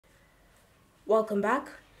Welcome back.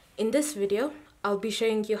 In this video, I'll be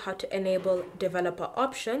showing you how to enable developer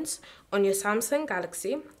options on your Samsung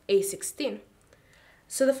Galaxy A16.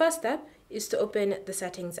 So the first step is to open the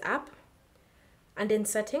Settings app. And in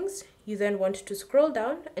Settings, you then want to scroll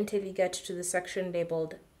down until you get to the section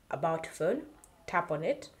labeled About Phone. Tap on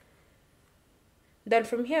it. Then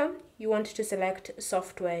from here, you want to select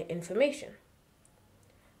Software Information.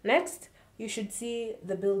 Next, you should see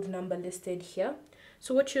the build number listed here.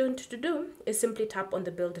 So what you want to do is simply tap on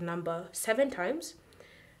the build number 7 times,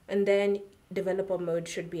 and then developer mode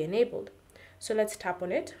should be enabled. So let's tap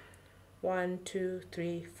on it. 1, 2,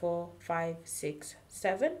 3, 4, 5, 6,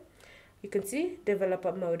 7. You can see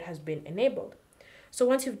developer mode has been enabled. So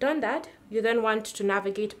once you've done that, you then want to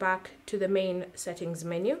navigate back to the main settings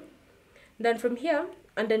menu. Then from here,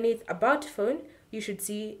 underneath About Phone, you should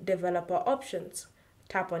see developer options.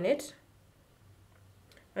 Tap on it,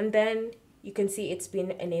 and then you can see it's been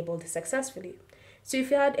enabled successfully. So if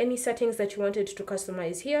you had any settings that you wanted to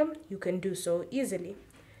customize here, you can do so easily.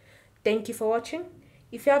 Thank you for watching.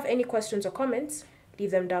 If you have any questions or comments, leave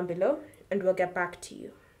them down below and we'll get back to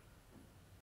you.